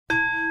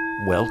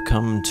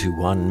Welcome to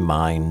One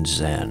Mind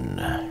Zen.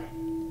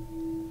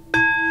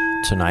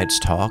 Tonight's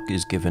talk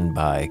is given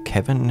by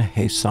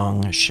Hae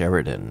Seong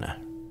Sheriadan.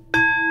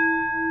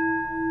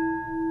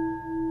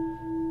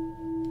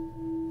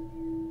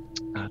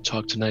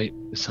 Talk tonight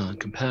is on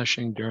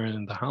compassion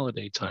during the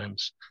holiday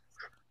times,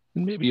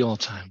 and maybe all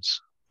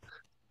times.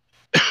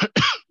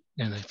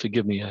 And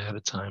forgive me ahead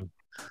of time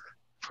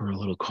for a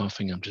little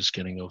coughing. I'm just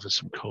getting over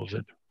some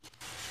COVID.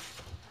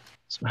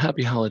 So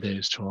happy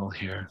holidays to all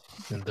here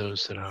and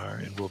those that are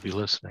and will be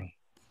listening.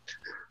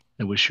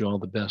 I wish you all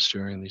the best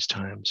during these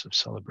times of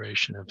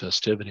celebration and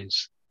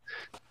festivities.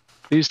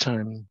 These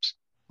times,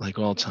 like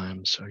all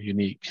times, are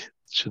unique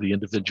to the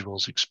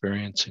individuals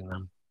experiencing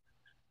them.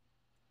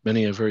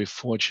 Many are very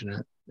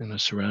fortunate and are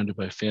surrounded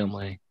by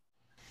family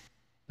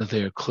that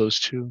they are close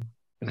to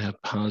and have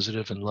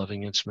positive and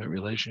loving, intimate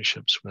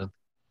relationships with.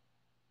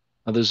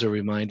 Others are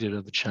reminded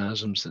of the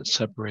chasms that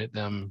separate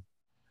them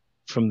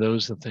from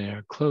those that they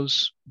are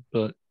close,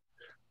 but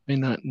may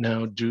not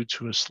now, due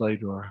to a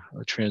slight or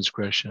a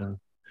transgression,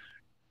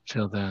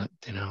 feel that,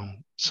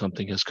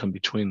 something has come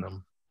between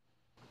them.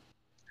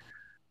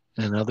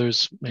 And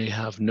others may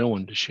have no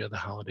one to share the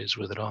holidays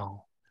with at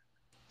all,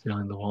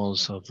 feeling the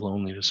walls of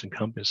loneliness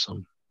encompass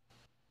them.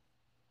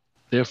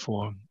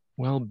 Therefore,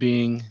 while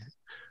being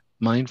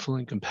mindful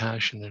and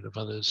compassionate of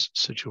others'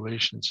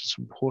 situations is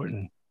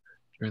important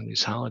during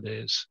these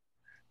holidays,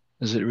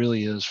 as it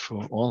really is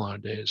for all our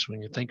days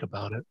when you think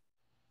about it.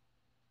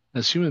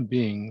 As human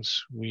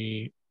beings,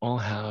 we all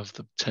have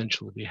the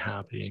potential to be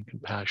happy and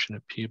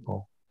compassionate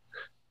people.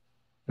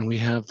 And we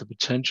have the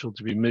potential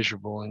to be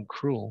miserable and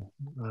cruel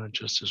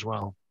just as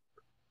well.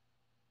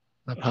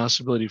 The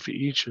possibility for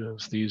each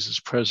of these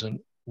is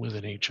present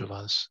within each of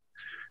us.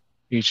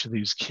 Each of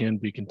these can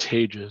be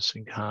contagious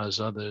and cause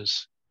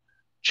others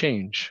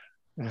change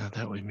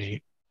that we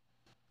meet.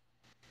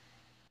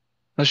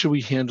 How should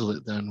we handle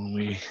it then when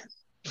we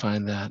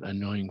find that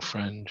annoying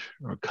friend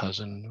or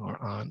cousin or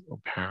aunt or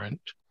parent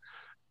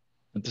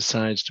that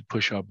decides to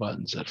push our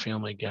buttons at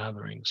family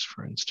gatherings,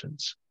 for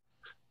instance?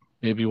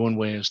 Maybe one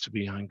way is to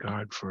be on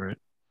guard for it.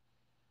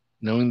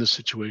 Knowing the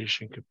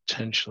situation could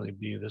potentially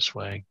be this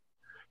way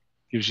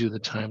gives you the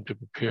time to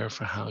prepare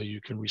for how you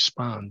can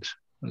respond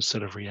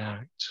instead of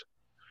react.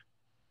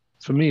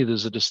 For me,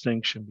 there's a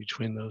distinction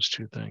between those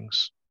two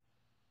things.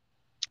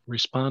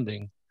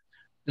 Responding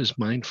is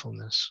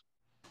mindfulness,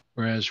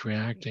 whereas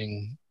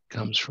reacting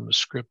comes from a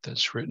script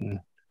that's written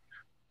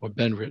or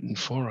been written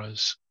for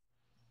us.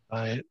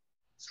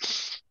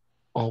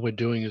 All we're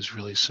doing is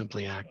really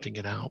simply acting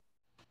it out.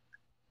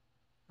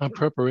 Our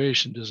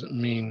preparation doesn't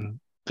mean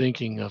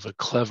thinking of a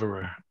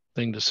cleverer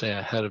thing to say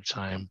ahead of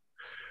time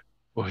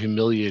or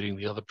humiliating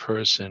the other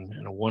person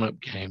in a one-up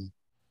game.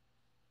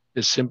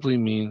 It simply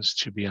means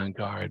to be on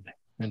guard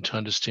and to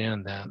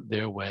understand that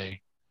their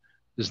way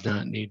does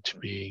not need to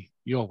be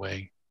your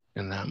way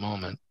in that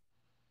moment.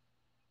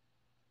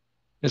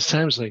 It's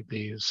times like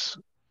these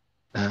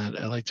that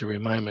I like to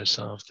remind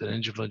myself that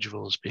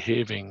individuals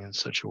behaving in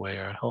such a way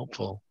are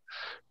helpful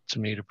to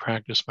me to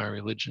practice my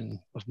religion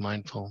of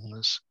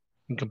mindfulness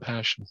and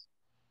compassion.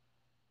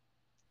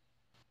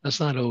 That's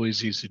not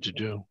always easy to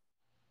do.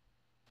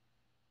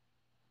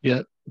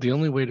 Yet, the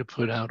only way to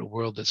put out a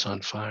world that's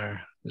on fire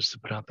is to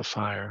put out the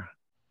fire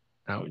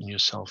out in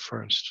yourself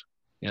first.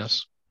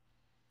 Yes?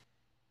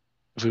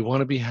 If we want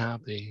to be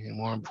happy and,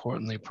 more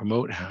importantly,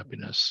 promote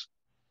happiness,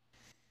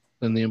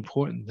 then the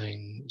important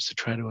thing is to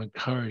try to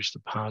encourage the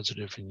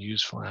positive and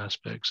useful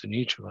aspects in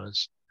each of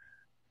us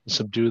and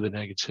subdue the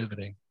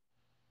negativity.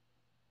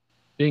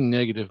 Being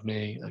negative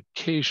may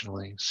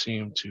occasionally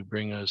seem to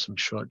bring us some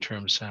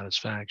short-term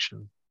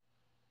satisfaction,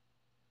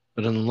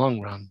 but in the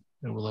long run,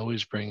 it will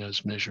always bring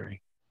us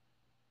misery,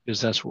 because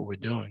that's what we're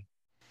doing.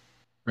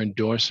 We're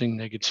endorsing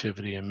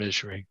negativity and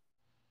misery.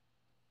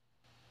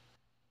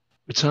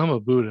 Gautama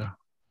Buddha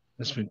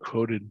has been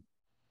quoted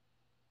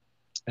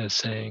as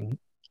saying,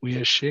 "We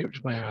are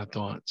shaped by our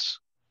thoughts.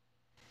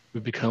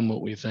 We become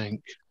what we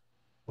think.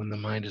 When the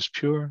mind is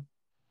pure,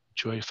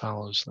 joy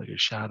follows like a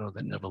shadow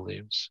that never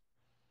leaves."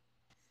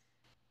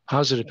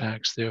 Positive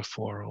acts,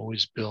 therefore,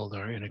 always build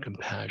our inner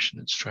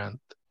compassionate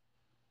strength.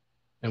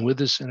 And with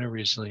this inner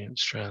resilient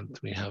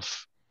strength, we have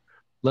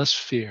less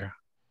fear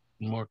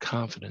and more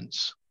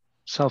confidence,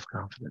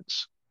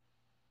 self-confidence.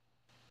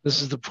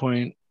 This is the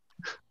point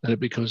that it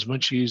becomes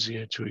much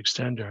easier to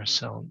extend our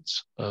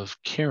sense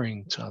of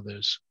caring to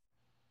others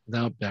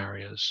without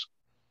barriers,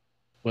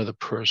 whether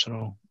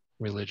personal,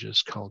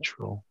 religious,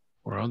 cultural,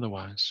 or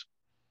otherwise.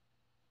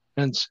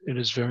 Hence, it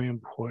is very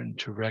important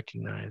to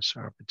recognize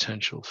our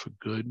potential for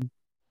good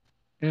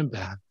and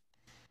bad,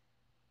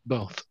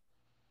 both,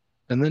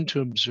 and then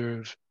to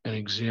observe and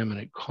examine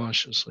it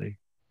cautiously,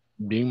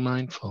 being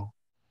mindful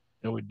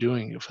that we're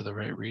doing it for the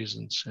right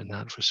reasons and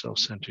not for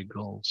self-centered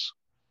goals.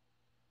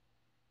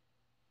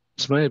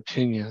 It's my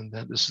opinion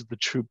that this is the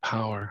true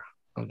power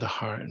of the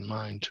heart and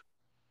mind.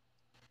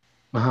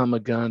 Mahatma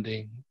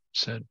Gandhi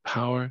said,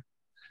 "Power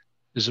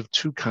is of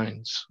two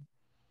kinds.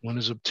 One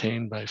is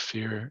obtained by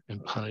fear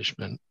and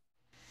punishment,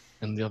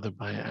 and the other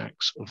by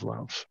acts of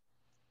love."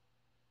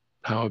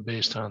 Power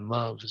based on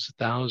love is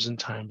 1,000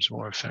 times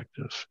more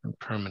effective and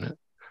permanent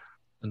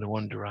than the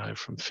one derived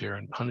from fear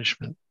and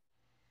punishment.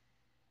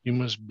 You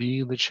must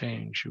be the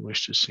change you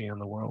wish to see in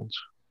the world.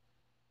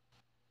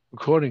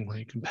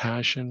 Accordingly,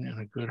 compassion and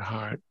a good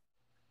heart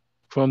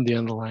form the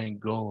underlying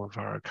goal of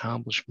our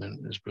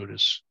accomplishment as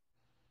Buddhists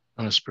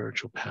on a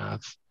spiritual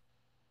path,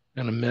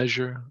 and a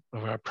measure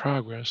of our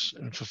progress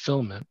and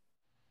fulfillment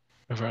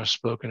of our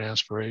spoken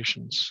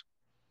aspirations.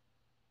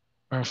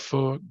 Our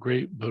 4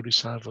 great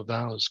bodhisattva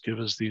vows give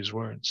us these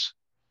words.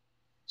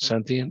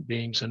 Sentient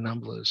beings are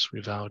numberless,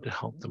 we vow to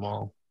help them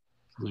all.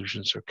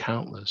 Illusions are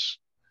countless,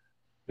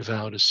 we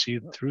vow to see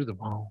through them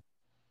all.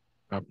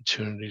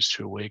 Opportunities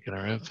to awaken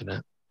are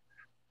infinite,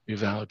 we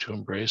vow to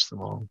embrace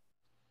them all.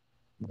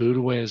 Buddha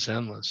way is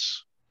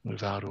endless, we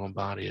vow to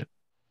embody it.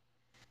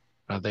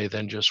 Are they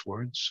then just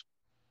words?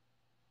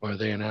 Or are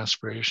they an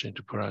aspiration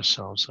to put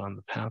ourselves on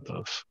the path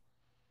of?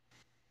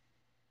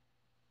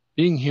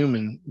 Being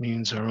human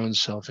means our own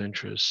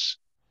self-interest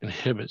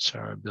inhibits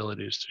our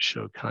abilities to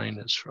show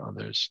kindness for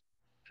others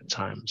at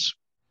times.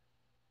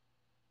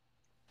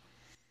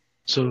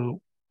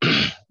 So,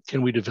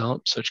 can we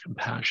develop such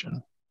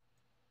compassion?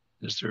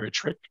 Is there a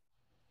trick?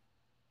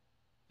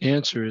 The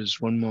answer is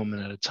one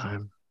moment at a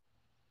time.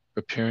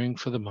 Preparing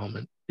for the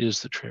moment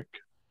is the trick.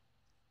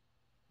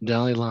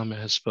 Dalai Lama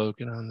has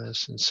spoken on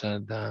this and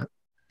said that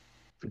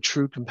for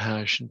true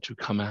compassion to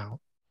come out,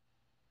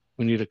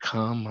 we need a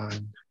calm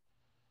mind,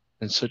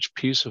 and such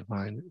peace of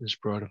mind is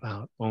brought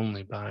about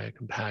only by a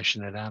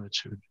compassionate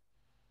attitude.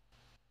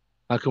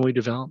 How can we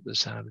develop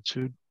this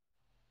attitude?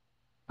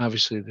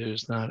 Obviously,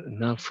 there's not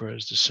enough for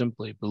us to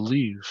simply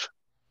believe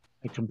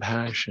that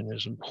compassion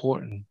is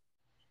important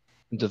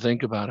and to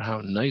think about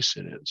how nice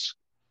it is.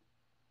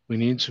 We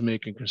need to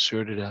make a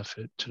concerted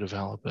effort to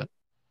develop it.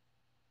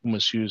 We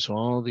must use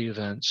all the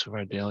events of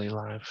our daily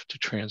life to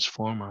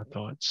transform our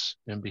thoughts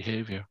and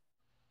behavior.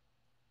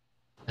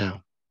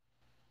 Now,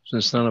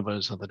 since none of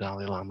us are the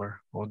Dalai Lama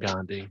or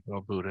Gandhi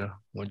or Buddha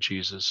or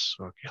Jesus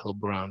or Kahlil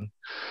Brown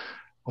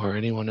or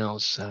anyone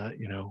else that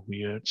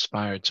we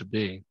aspire to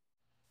be,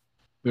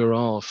 we are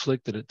all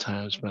afflicted at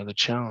times by the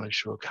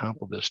challenge to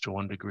accomplish this to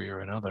one degree or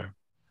another.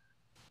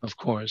 Of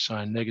course,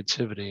 our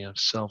negativity of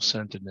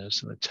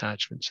self-centeredness and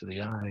attachment to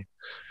the I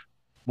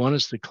want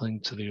us to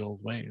cling to the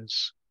old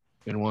ways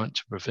and want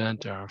to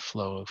prevent our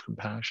flow of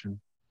compassion.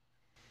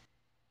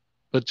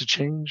 But to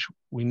change,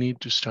 we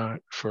need to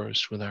start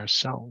first with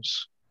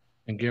ourselves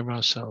and give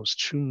ourselves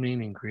 2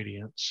 main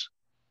ingredients,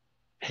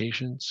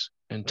 patience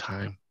and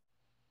time.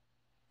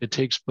 It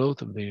takes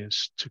both of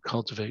these to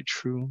cultivate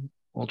true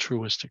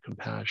altruistic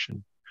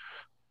compassion,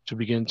 to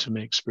begin to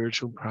make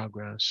spiritual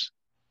progress,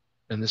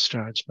 and this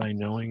starts by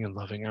knowing and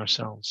loving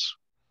ourselves.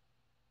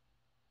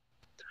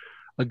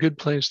 A good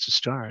place to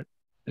start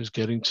is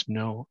getting to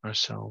know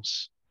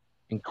ourselves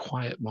in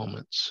quiet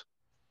moments.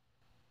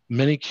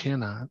 Many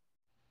cannot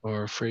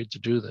or are afraid to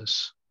do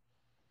this.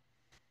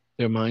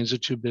 Their minds are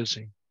too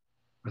busy,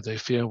 or they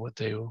fear what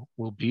they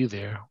will be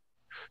there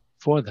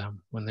for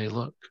them when they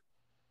look.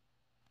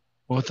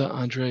 Author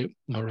Andre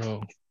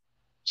Moreau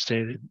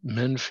stated,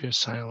 men fear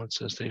silence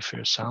as they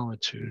fear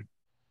solitude,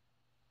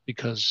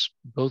 because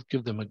both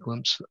give them a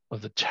glimpse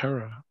of the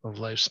terror of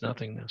life's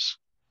nothingness.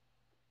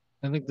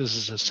 I think this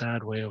is a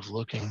sad way of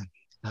looking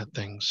at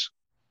things.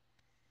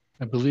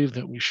 I believe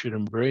that we should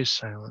embrace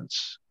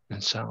silence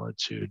and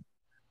solitude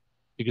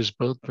because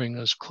both bring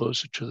us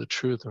closer to the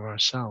truth of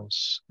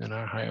ourselves and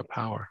our higher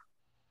power.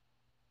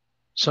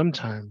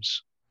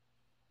 Sometimes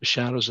the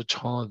shadows are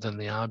taller than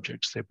the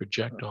objects they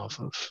project off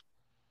of.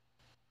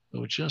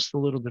 But with just a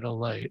little bit of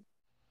light,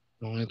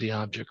 only the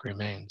object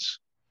remains.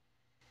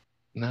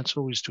 And that's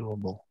always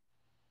doable.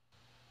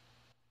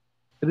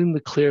 Hitting the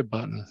clear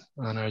button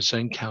on our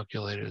Zen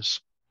calculators,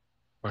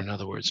 or in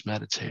other words,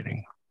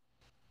 meditating,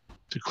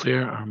 to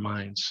clear our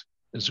minds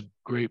is a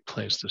great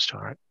place to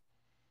start.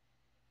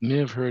 You may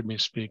have heard me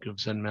speak of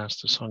Zen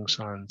Master Song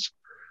San's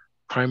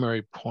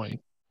primary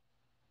point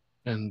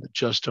and the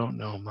just don't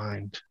know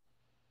mind.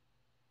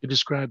 He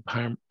described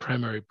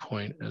primary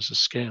point as a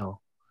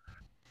scale,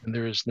 and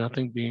there is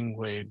nothing being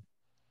weighed.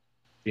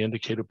 The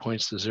indicator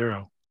points to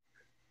 0.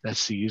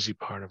 That's the easy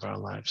part of our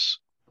lives.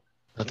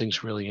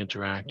 Nothing's really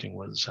interacting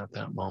with us at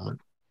that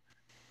moment.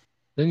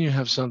 Then you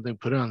have something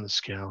put on the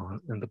scale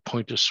and the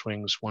pointer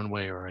swings one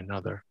way or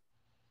another.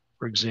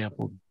 For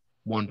example,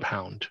 1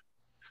 pound.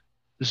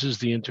 This is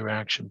the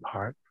interaction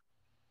part.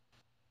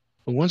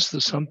 But once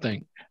the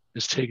something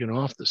is taken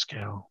off the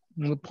scale,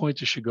 the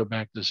pointer should go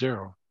back to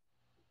 0.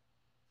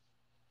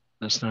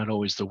 That's not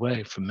always the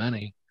way for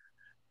many.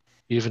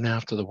 Even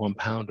after the 1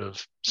 pound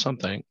of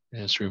something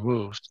is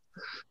removed,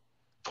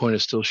 the pointer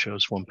still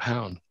shows 1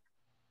 pound.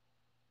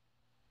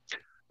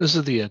 This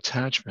is the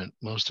attachment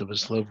most of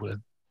us live with.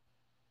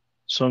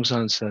 Song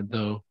San said,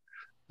 though,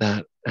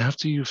 that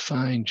after you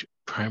find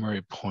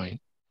primary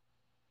point,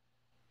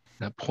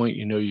 that point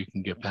you know you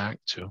can get back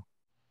to,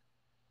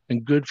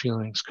 and good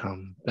feelings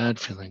come, bad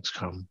feelings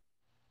come,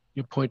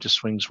 your pointer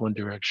swings one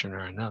direction or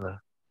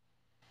another.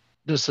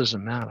 This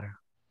doesn't matter.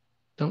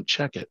 Don't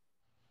check it.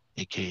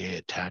 aka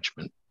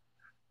attachment.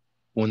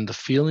 When the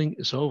feeling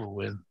is over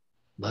with,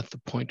 let the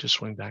pointer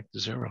swing back to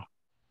zero.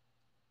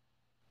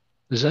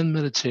 The Zen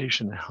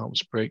meditation that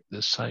helps break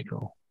this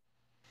cycle.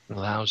 It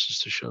allows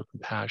us to show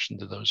compassion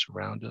to those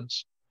around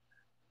us,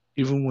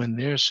 even when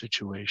their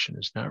situation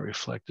is not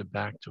reflected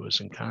back to us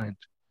in kind.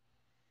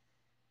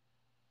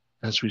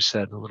 As we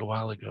said a little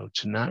while ago,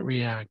 to not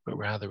react, but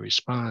rather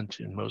respond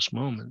in most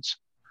moments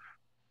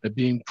by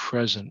being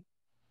present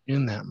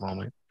in that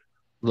moment,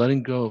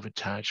 letting go of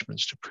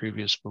attachments to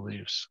previous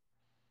beliefs.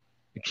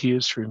 The key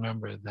is to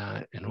remember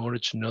that in order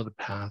to know the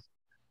path,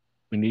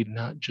 we need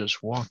not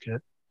just walk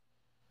it,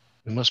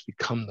 we must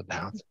become the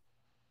path.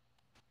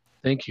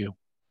 Thank you,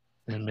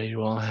 and may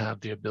you all have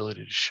the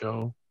ability to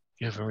show,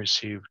 give, and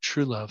receive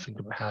true love and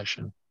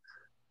compassion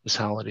this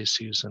holiday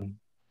season,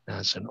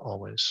 as in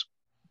always.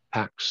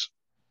 Pax.